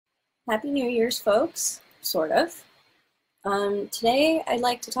Happy New Year's, folks, sort of. Today, I'd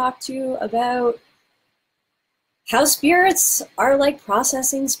like to talk to you about how spirits are like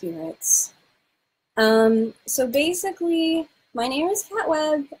processing spirits. So basically, my name is Kat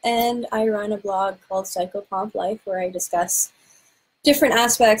Webb, and I run a blog called Psychopomp Life, where I discuss different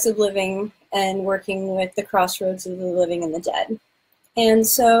aspects of living and working with the crossroads of the living and the dead. And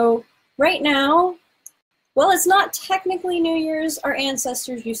so, right now, well, it's not technically New Year's. Our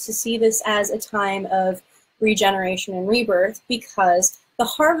ancestors used to see this as a time of regeneration and rebirth because the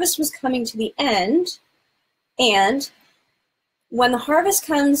harvest was coming to the end, and when the harvest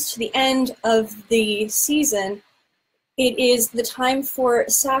comes to the end of the season, it is the time for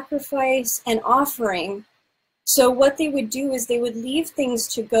sacrifice and offering. So what they would do is they would leave things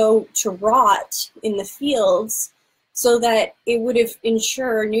to go to rot in the fields so that it would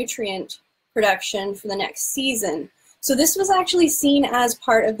ensure nutrient production for the next season. So this was actually seen as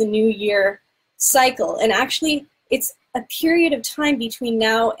part of the New Year cycle, and actually it's a period of time between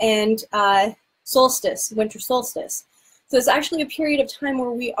now and solstice, winter solstice. So it's actually a period of time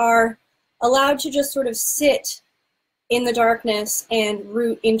where we are allowed to just sort of sit in the darkness and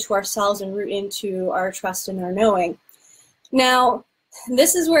root into ourselves and root into our trust and our knowing. Now,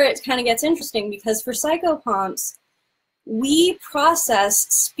 this is where it kind of gets interesting, because for psychopomps, we process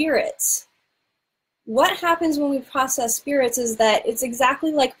spirits. What happens when we process spirits is that it's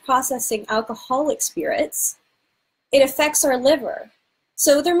exactly like processing alcoholic spirits. It affects our liver.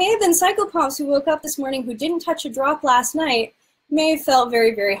 So there may have been psychopomps who woke up this morning who didn't touch a drop last night, may have felt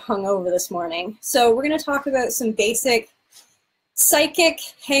very, very hungover this morning. So we're going to talk about some basic psychic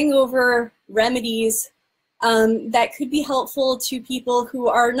hangover remedies that could be helpful to people who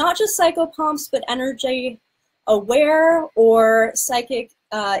are not just psychopomps, but energy aware or psychic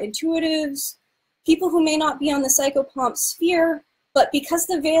intuitives, people who may not be on the psychopomp sphere, but because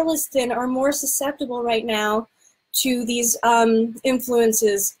the veil is thin, are more susceptible right now to these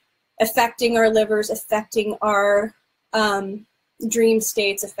influences affecting our livers, affecting our dream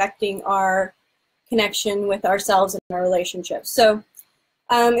states, affecting our connection with ourselves and our relationships. So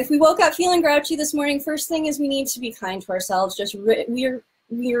if we woke up feeling grouchy this morning, first thing is we need to be kind to ourselves. Just we're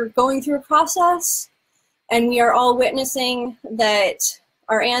going through a process, and we are all witnessing that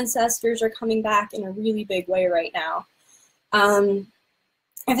our ancestors are coming back in a really big way right now.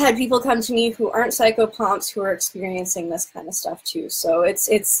 I've had people come to me who aren't psychopomps who are experiencing this kind of stuff too. So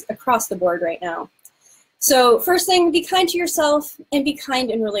it's across the board right now. So first thing, be kind to yourself and be kind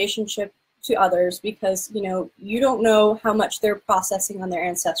in relationship to others, because you don't know how much they're processing on their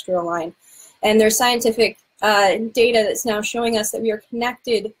ancestral line. And there's scientific data that's now showing us that we are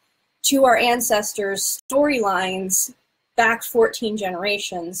connected to our ancestors' storylines back 14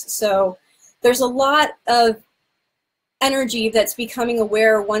 generations. So there's a lot of energy that's becoming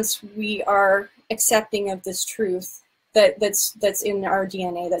aware once we are accepting of this truth that's in our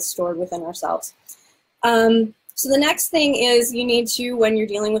DNA, that's stored within ourselves. So the next thing is you need to, when you're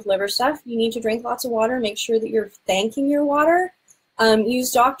dealing with liver stuff, you need to drink lots of water. Make sure that you're thanking your water.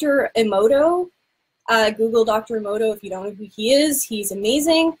 Use Dr. Emoto. Google Dr. Emoto if you don't know who he is. He's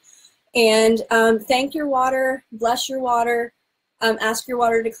amazing. And thank your water, bless your water, ask your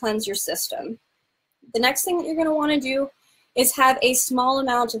water to cleanse your system. The next thing that you're going to want to do is have a small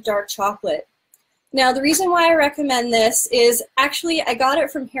amount of dark chocolate. Now, the reason why I recommend this is actually I got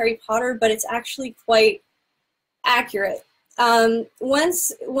it from Harry Potter, but it's actually quite accurate.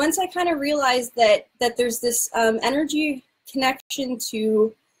 Once I kind of realized that there's this energy connection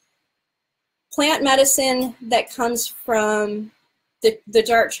to plant medicine that comes from the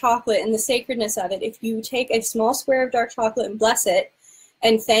dark chocolate and the sacredness of it. If you take a small square of dark chocolate and bless it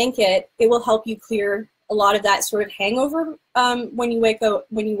and thank it, it will help you clear a lot of that sort of hangover when you wake up,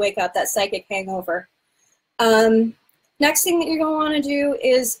 that psychic hangover. Next thing that you're going to want to do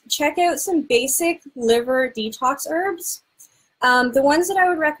is check out some basic liver detox herbs. The ones that I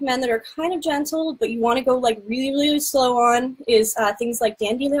would recommend that are kind of gentle, but you want to go like really, really slow on is things like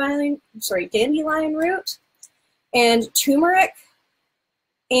dandelion root and turmeric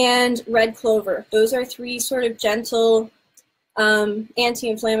and red clover. Those are three sort of gentle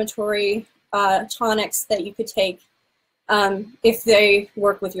anti-inflammatory tonics that you could take if they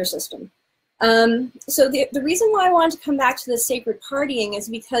work with your system. So the reason why I wanted to come back to the sacred partying is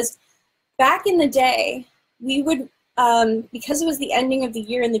because back in the day, we would, because it was the ending of the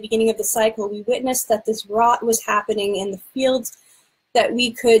year and the beginning of the cycle, we witnessed that this rot was happening in the fields that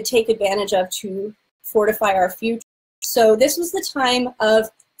we could take advantage of to fortify our future. So this was the time of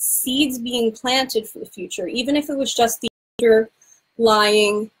seeds being planted for the future, even if it was just the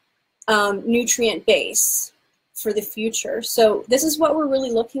underlying nutrient base for the future. So this is what we're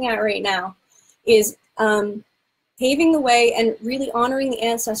really looking at right now, is paving the way and really honoring the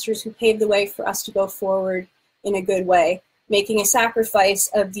ancestors who paved the way for us to go forward in a good way, making a sacrifice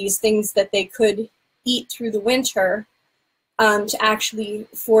of these things that they could eat through the winter to actually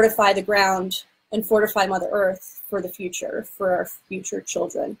fortify the ground and fortify Mother Earth for the future, for our future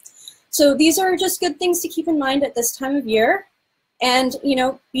children. So these are just good things to keep in mind at this time of year. And, you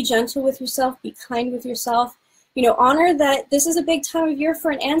know, be gentle with yourself, be kind with yourself. You know, honor that this is a big time of year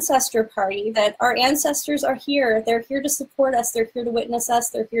for an ancestor party, that our ancestors are here. They're here to support us. They're here to witness us.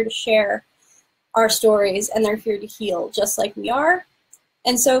 They're here to share our stories, and they're here to heal just like we are.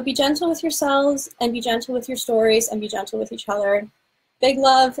 And so be gentle with yourselves, and be gentle with your stories, and be gentle with each other. Big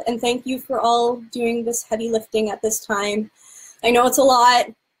love, and thank you for all doing this heavy lifting at this time. I know it's a lot,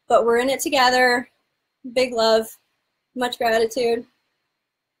 but we're in it together. Big love, much gratitude.